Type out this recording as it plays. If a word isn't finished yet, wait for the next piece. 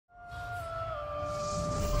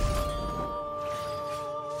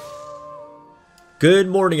Good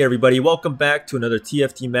morning, everybody. Welcome back to another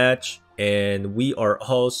TFT match, and we are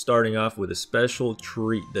all starting off with a special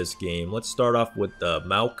treat this game. Let's start off with the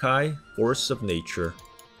Maokai, Force of Nature.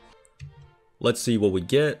 Let's see what we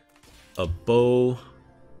get. A bow,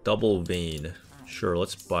 double vein. Sure,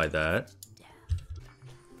 let's buy that.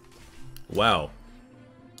 Wow.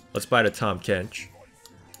 Let's buy the Tom Kench.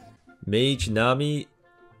 Mage Nami,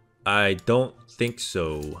 I don't think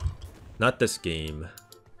so. Not this game.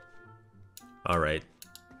 Alright.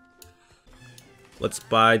 Let's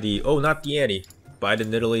buy the... Oh, not the Annie. Buy the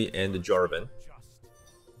Nidalee and the Jarvan.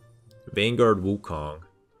 Vanguard Wukong.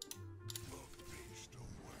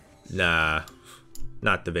 Nah.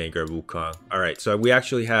 Not the Vanguard Wukong. Alright, so we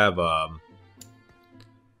actually have...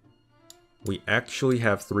 We actually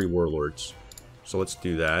have 3 Warlords. So let's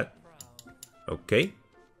do that. Okay.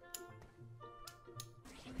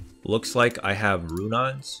 Looks like I have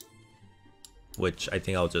Runons, which I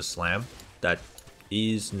think I'll just slam. That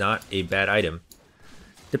is not a bad item.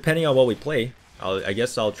 Depending on what we play, I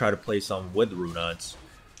guess I'll try to play some with Runons.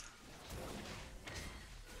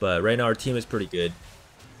 But right now our team is pretty good.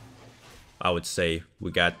 I would say we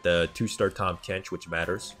got the 2-star Tom Kench, which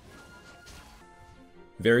matters.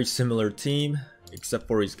 Very similar team, except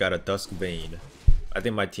for he's got a Dusk Vein. I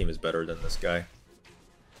think my team is better than this guy.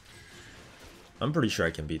 I'm pretty sure I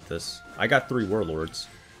can beat this. I got 3 Warlords,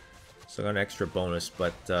 so I got an extra bonus,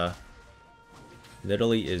 but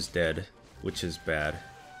Nidalee is dead, which is bad.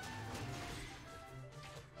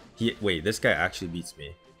 Wait, this guy actually beats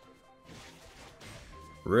me.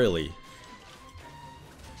 Really?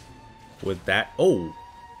 With that? Oh!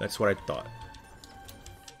 That's what I thought.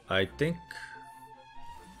 I think...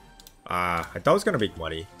 I thought I was gonna make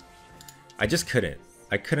money. I just couldn't.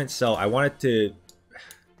 I couldn't sell. I wanted to...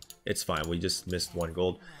 It's fine, we just missed 1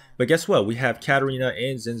 gold. But guess what? We have Katarina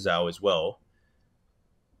and Xin Zhao as well.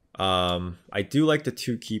 I do like the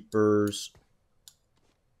 2 keepers,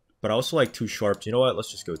 but I also like 2 sharps. You know what?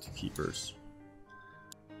 Let's just go 2 keepers.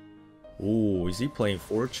 Ooh, is he playing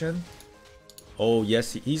Fortune? Oh,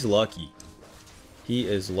 yes, he's lucky. He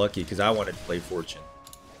is lucky because I wanted to play Fortune.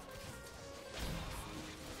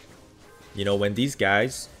 You know, when these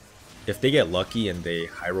guys, if they get lucky and they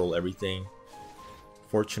high roll everything,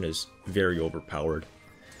 Fortune is very overpowered.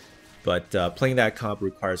 But playing that comp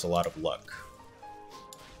requires a lot of luck.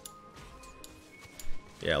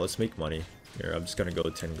 Yeah, let's make money. Here, I'm just gonna go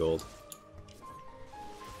 10 gold.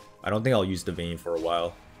 I don't think I'll use the vein for a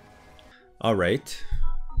while. Alright.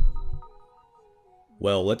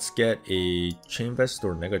 Well, let's get a Chain Vest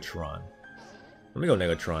or Negatron. Let me go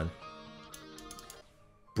Negatron.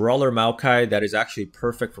 Brawler Maokai, that is actually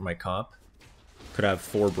perfect for my comp. Could have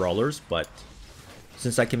 4 Brawlers, but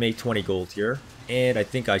since I can make 20 gold here, and I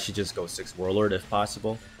think I should just go 6 Warlord if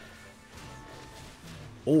possible.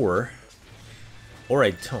 Or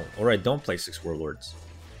I don't play 6 Warlords.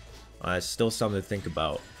 It's still something to think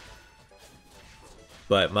about.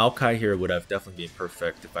 But Maokai here would have definitely been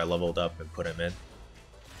perfect if I leveled up and put him in.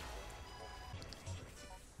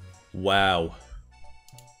 Wow.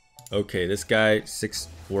 Okay, this guy, 6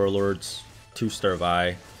 Warlords, 2-star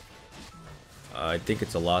Vi. I think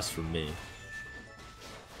it's a loss for me.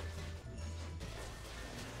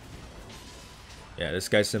 Yeah, this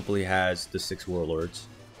guy simply has the 6 Warlords.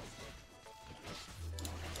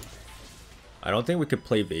 I don't think we could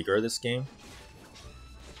play Veigar this game,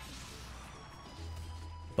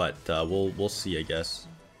 but we'll see, I guess.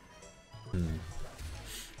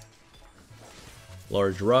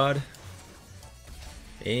 Large Rod,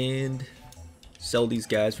 and sell these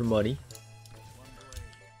guys for money.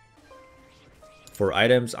 For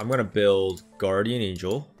items, I'm gonna build Guardian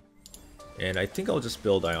Angel, and I think I'll just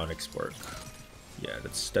build Ionic Spark. Yeah,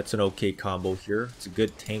 that's an okay combo here. It's a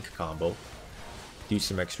good tank combo. Do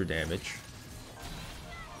some extra damage.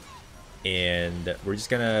 And we're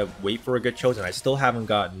just gonna wait for a good Chosen. I still haven't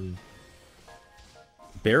gotten...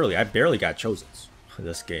 I barely got Chosens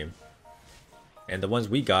this game. And the ones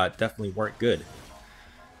we got definitely weren't good.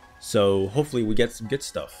 So hopefully we get some good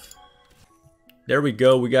stuff. There we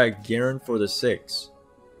go, we got Garen for the 6.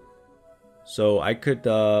 So I could...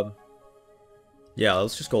 yeah,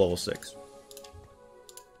 let's just go level 6.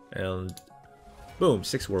 And boom,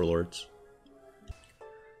 6 Warlords.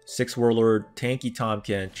 6 Warlord, tanky Tom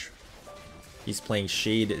Kench. He's playing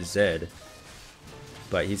Shade Zed,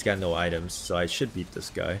 but he's got no items, so I should beat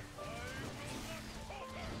this guy.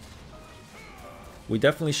 We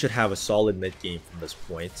definitely should have a solid mid game from this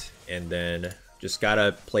point, and then just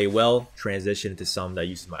gotta play well, transition into some that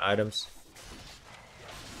uses my items,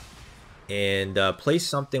 and play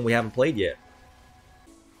something we haven't played yet.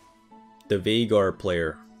 The Veigar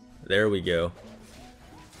player. There we go.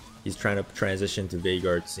 He's trying to transition to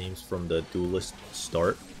Veigar, it seems, from the duelist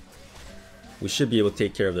start. We should be able to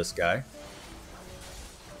take care of this guy.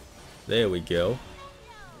 There we go.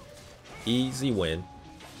 Easy win.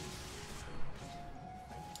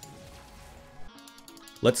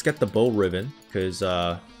 Let's get the bow Riven, because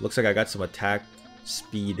looks like I got some attack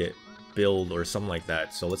speed build or something like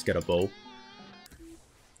that. So let's get a bow.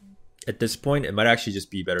 At this point, it might actually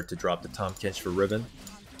just be better to drop the Tahm Kench for Riven.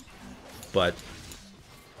 But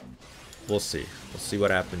we'll see. We'll see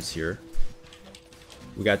what happens here.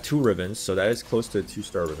 We got 2 Rivens, so that is close to a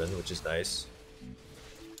 2-star Riven, which is nice.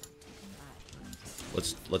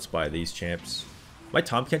 Let's buy these champs. My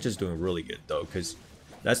Tahm Kench is doing really good though, because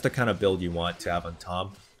that's the kind of build you want to have on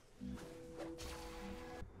Tahm.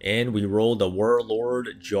 And we rolled a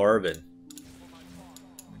Warlord Jarvan.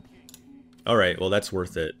 Alright, well that's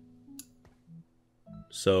worth it.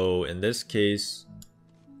 So in this case,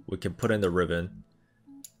 we can put in the Riven.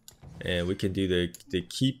 And we can do the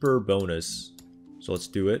Keeper bonus. So let's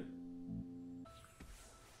do it.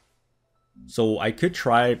 So I could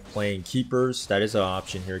try playing Keepers. That is an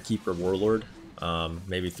option here. Keeper Warlord.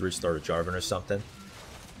 Maybe 3-star Jarvan or something.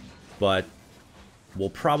 But we'll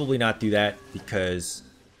probably not do that because,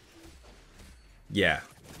 yeah,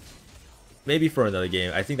 maybe for another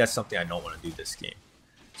game. I think that's something I don't want to do this game.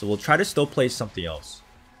 So we'll try to still play something else.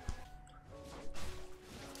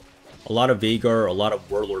 A lot of Veigar, a lot of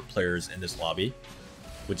Warlord players in this lobby,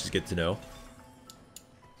 which is good to know.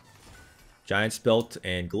 Giant's Belt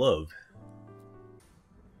and Glove.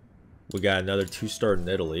 We got another 2-star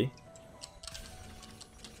Nidalee.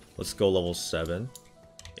 Let's go level 7.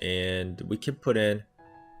 And we can put in...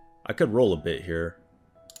 I could roll a bit here.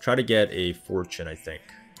 Try to get a Fortune, I think.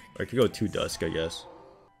 Or I could go 2 Dusk, I guess.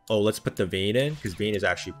 Oh, let's put the Vayne in, because Vayne is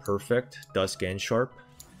actually perfect. Dusk and Sharp.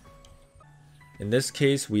 In this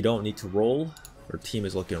case, we don't need to roll. Our team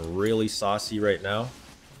is looking really saucy right now.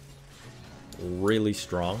 Really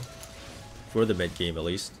strong. For the mid game, at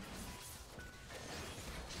least.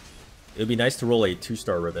 It would be nice to roll a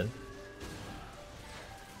 2-star Riven.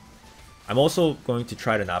 I'm also going to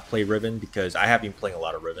try to not play Riven because I have been playing a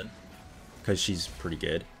lot of Riven. Because she's pretty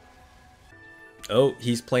good. Oh,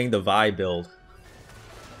 he's playing the Vi build.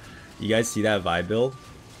 You guys see that Vi build?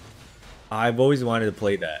 I've always wanted to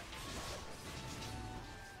play that.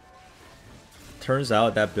 Turns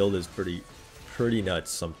out that build is pretty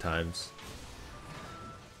nuts sometimes.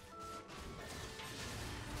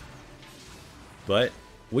 But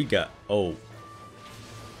we got... Oh,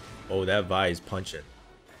 that Vi is punching.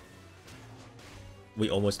 We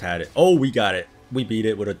almost had it. Oh, we got it. We beat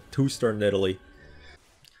it with a 2-star Nidalee.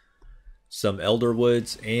 Some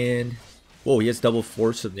Elderwoods and... Whoa, he has double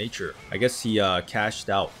Force of Nature. I guess he cashed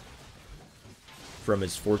out from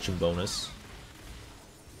his Fortune bonus.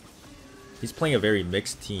 He's playing a very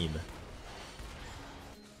mixed team.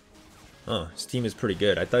 Oh, his team is pretty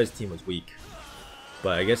good. I thought his team was weak.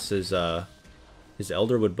 But I guess his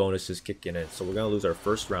Elderwood bonus is kicking in. So we're going to lose our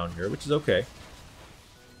first round here, which is okay.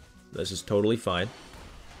 This is totally fine.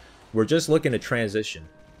 We're just looking to transition.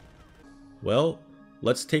 Well,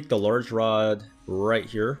 let's take the large rod right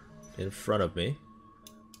here in front of me.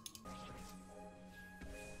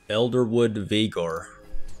 Elderwood Veigar.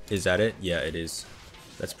 Is that it? Yeah, it is.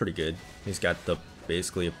 That's pretty good. He's got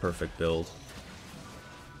basically a perfect build.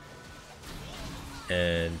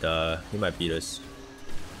 And he might beat us.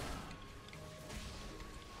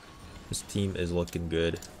 This team is looking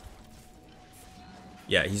good.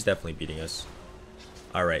 Yeah, he's definitely beating us.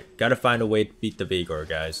 Alright, gotta find a way to beat the Veigar,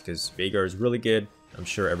 guys, because Veigar is really good. I'm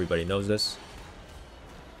sure everybody knows this.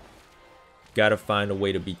 Gotta find a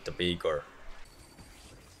way to beat the Veigar.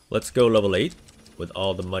 Let's go level 8 with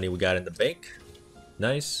all the money we got in the bank.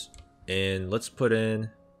 Nice. And let's put in...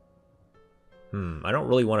 I don't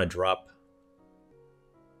really want to drop...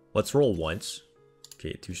 Let's roll once.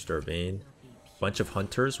 Okay, 2-star Vayne. Bunch of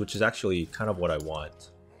Hunters, which is actually kind of what I want.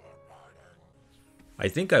 I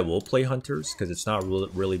think I will play Hunters, because it's not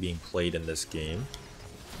really being played in this game.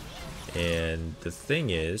 And the thing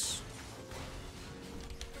is...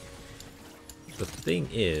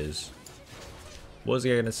 What was I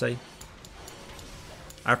going to say?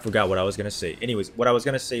 I forgot what I was going to say. Anyways, what I was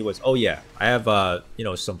going to say was, oh yeah, I have, you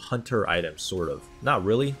know, some Hunter items, sort of. Not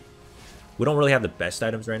really. We don't really have the best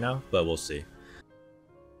items right now, but we'll see.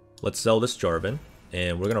 Let's sell this Jarvan,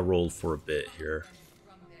 and we're going to roll for a bit here.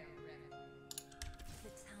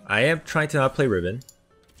 I am trying to not play Riven.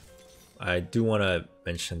 I do want to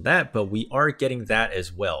mention that, but we are getting that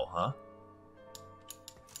as well, huh?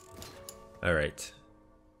 Alright.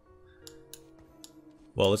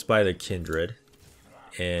 Well, let's buy the Kindred.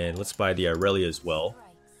 And let's buy the Irelia as well.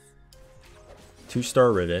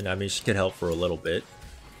 2-star Riven. I mean, she could help for a little bit.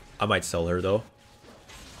 I might sell her though.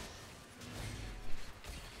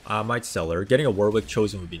 I might sell her. Getting a Warwick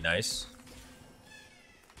chosen would be nice.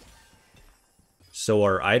 So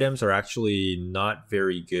our items are actually not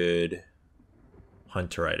very good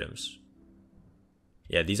hunter items.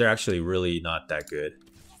 Yeah, these are actually really not that good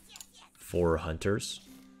for hunters.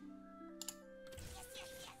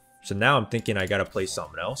 So now I'm thinking I gotta play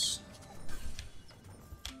something else.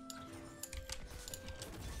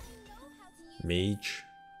 Mage.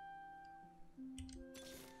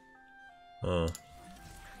 Huh.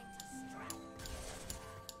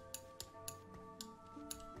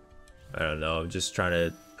 I don't know. I'm just trying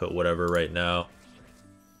to put whatever right now.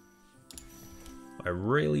 I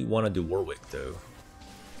really want to do Warwick though.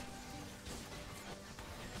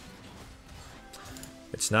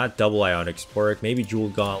 It's not double Ionic Spark. Maybe Jewel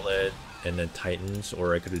Gauntlet and then Titans,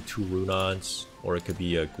 or I could do 2 Runons, or it could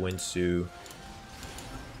be a Gwynsu.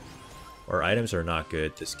 Our items are not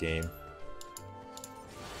good this game.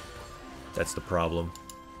 That's the problem.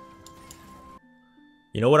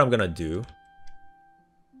 You know what I'm gonna do?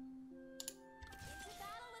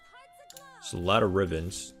 There's a lot of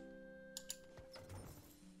Rivens.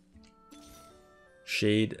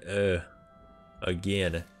 Shade,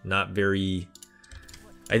 again, not very...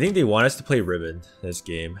 I think they want us to play Riven this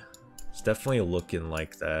game. It's definitely looking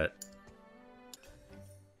like that.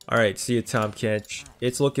 Alright, see you, Tom Kench.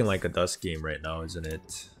 It's looking like a Dust game right now, isn't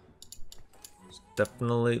it? It's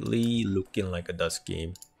definitely looking like a Dust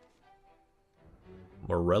game.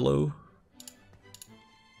 Morello?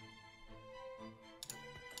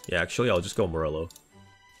 Yeah, actually, I'll just go Morello.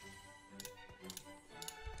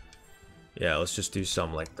 Yeah, let's just do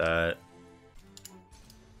something like that.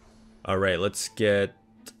 Alright, let's get...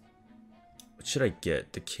 What should I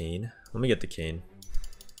get? The Cane? Let me get the Cane.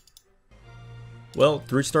 Well,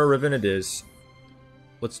 3-star Riven it is.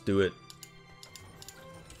 Let's do it.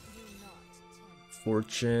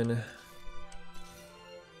 Fortune.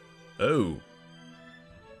 Oh.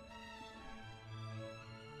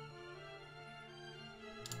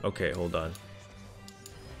 Okay, hold on.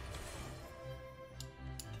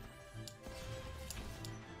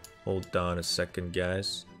 Hold on a second,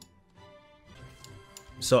 guys.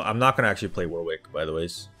 So I'm not gonna actually play Warwick, by the way.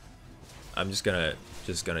 I'm just gonna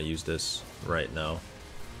use this right now.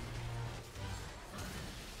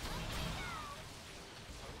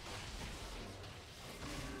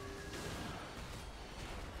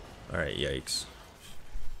 Alright, yikes.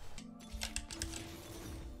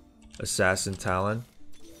 Assassin Talon.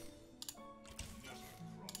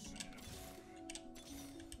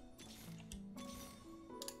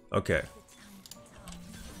 Okay.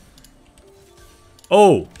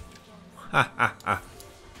 Oh! Ha ha ha.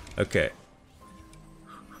 Okay.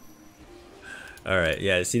 Alright,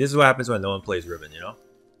 yeah, see, this is what happens when no one plays Riven, you know?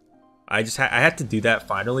 I had to do that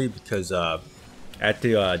finally because I had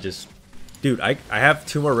to just... Dude, I have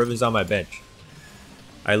 2 more Rivens on my bench.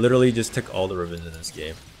 I literally just took all the Rivens in this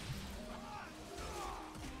game.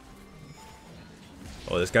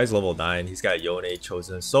 Oh, this guy's level 9. He's got Yone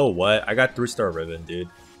chosen. So what? I got 3-star Riven, dude.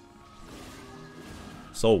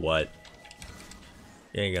 So what?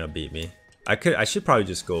 He ain't gonna beat me. I should probably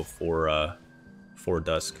just go for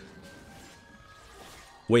Dusk.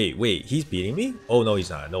 Wait, he's beating me? Oh no, he's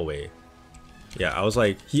not. No way. Yeah, I was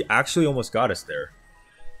like, he actually almost got us there.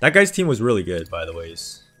 That guy's team was really good, by the way,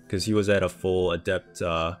 because he was at a full Adept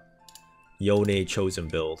Yone chosen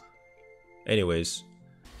build. Anyways,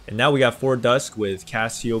 and now we got 4 Dusk with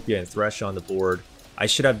Cassiopeia and Thresh on the board. I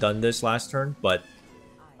should have done this last turn, but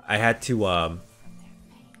I had to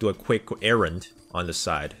do a quick errand on the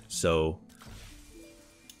side, so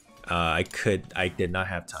I did not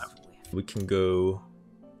have time. We can go,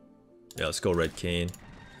 yeah, let's go Red Cane.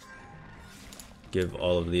 Give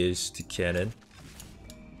all of these to Cannon.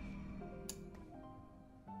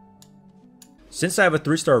 Since I have a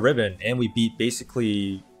 3-star Riven and we beat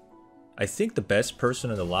basically, I think, the best person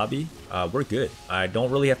in the lobby, we're good. I don't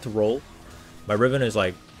really have to roll. My Riven is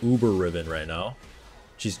like uber Riven right now.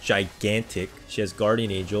 She's gigantic. She has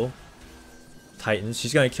Guardian Angel, Titans.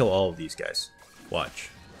 She's gonna kill all of these guys. Watch.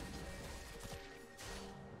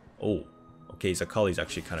 Oh, okay, Zakali's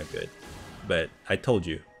actually kind of good. But I told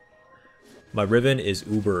you. My Riven is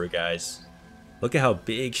uber, guys. Look at how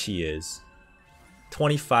big she is.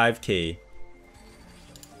 25k.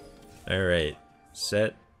 Alright,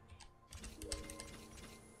 set.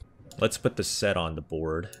 Let's put the set on the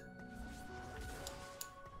board.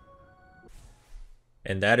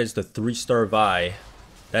 And that is the 3-star Vi.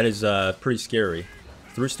 That is pretty scary.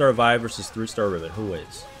 3-star Vi versus 3-star Riven. Who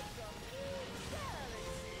wins?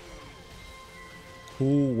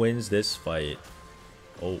 Who wins this fight?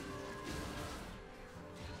 Oh.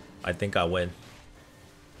 I think I win.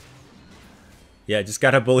 Yeah, just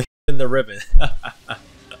gotta believe in the Riven.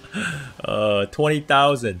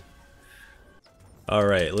 20,000.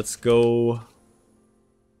 Alright, let's go.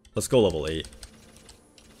 Let's go level 8.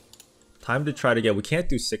 Time to try to get. We can't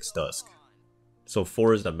do 6 Dusk. So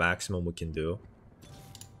 4 is the maximum we can do.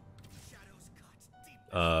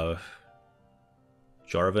 Jarvan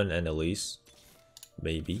and Elise.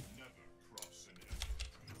 Maybe.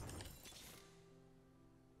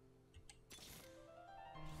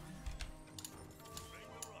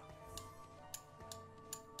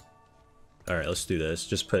 Alright, let's do this.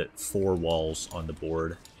 Just put 4 walls on the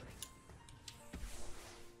board.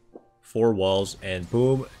 4 walls, and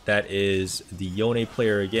boom, that is the Yone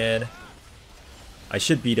player again. I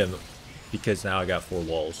should beat him because now I got 4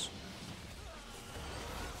 walls.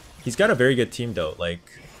 He's got a very good team though.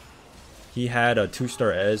 Like, he had a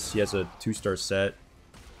 2-star Ez, he has a 2-star set.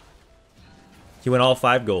 He went all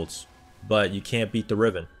 5 golds, but you can't beat the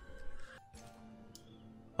Riven.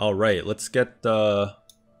 Alright, let's get the...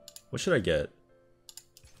 What should I get?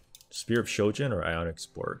 Spear of Shojin or Ionic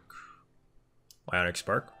Spark? Ionic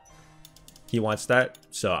Spark? He wants that,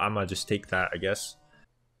 so I'm gonna just take that, I guess.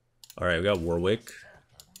 Alright, we got Warwick.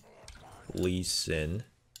 Lee Sin.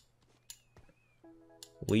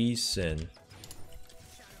 Lee Sin.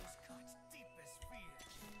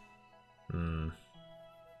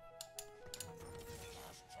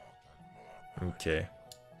 Okay.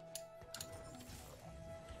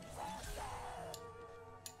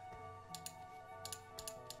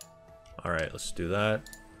 Alright, let's do that.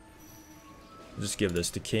 Just give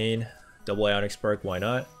this to Kane. Double Ionic Spark, why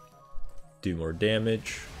not? Do more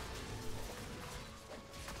damage.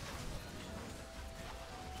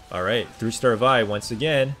 Alright, 3-star Vi once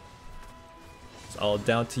again. It's all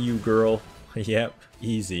down to you, girl. Yep,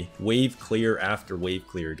 easy. Wave clear after wave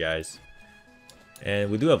clear, guys.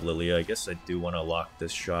 And we do have Lilia. I guess I do want to lock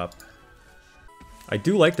this shop. I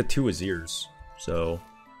do like the 2 Azirs, so...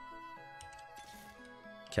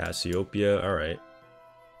 Cassiopeia, alright.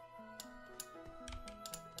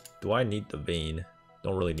 Do I need the Vayne?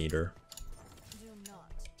 Don't really need her.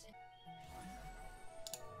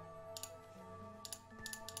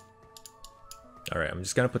 Alright, I'm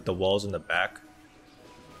just gonna put the walls in the back.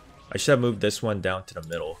 I should have moved this one down to the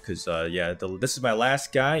middle, because, yeah, this is my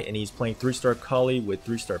last guy, and he's playing 3-star Kali with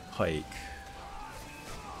 3-star Pike.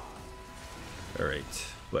 Alright,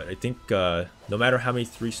 but I think, no matter how many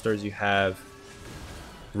 3-stars you have,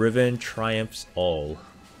 Riven triumphs all.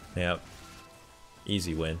 Yep.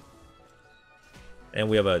 Easy win. And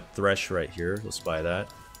we have a Thresh right here. Let's buy that.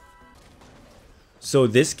 So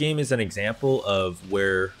this game is an example of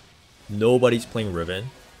where nobody's playing Riven,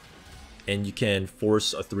 and you can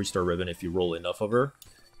force a 3-star Riven if you roll enough of her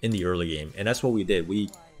in the early game. And that's what we did.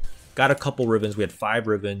 We got a couple Rivens. We had 5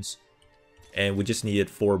 Rivens, and we just needed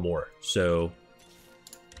 4 more. So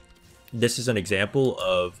this is an example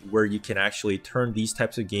of where you can actually turn these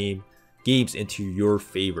types of games into your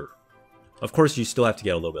favor. Of course, you still have to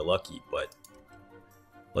get a little bit lucky, but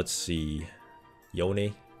let's see. Yone.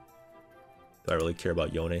 Do I really care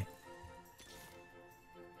about Yone?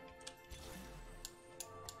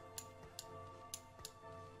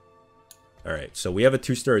 Alright, so we have a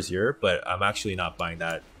 2-star here, but I'm actually not buying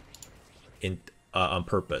that on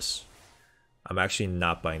purpose. I'm actually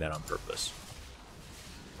not buying that on purpose.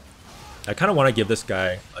 I kind of want to give this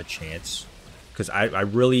guy a chance, because I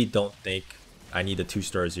really don't think I need the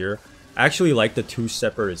 2-star Azir. I actually like the 2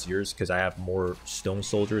 separate Azirs because I have more stone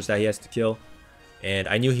soldiers that he has to kill, and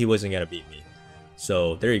I knew he wasn't going to beat me.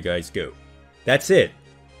 So there you guys go. That's it.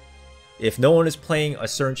 If no one is playing a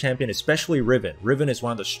certain champion, especially Riven. Riven is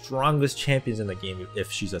one of the strongest champions in the game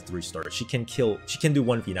if she's a 3-star. She can do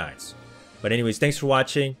 1v9s. But anyways, thanks for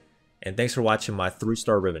watching, and thanks for watching my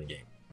 3-star Riven game.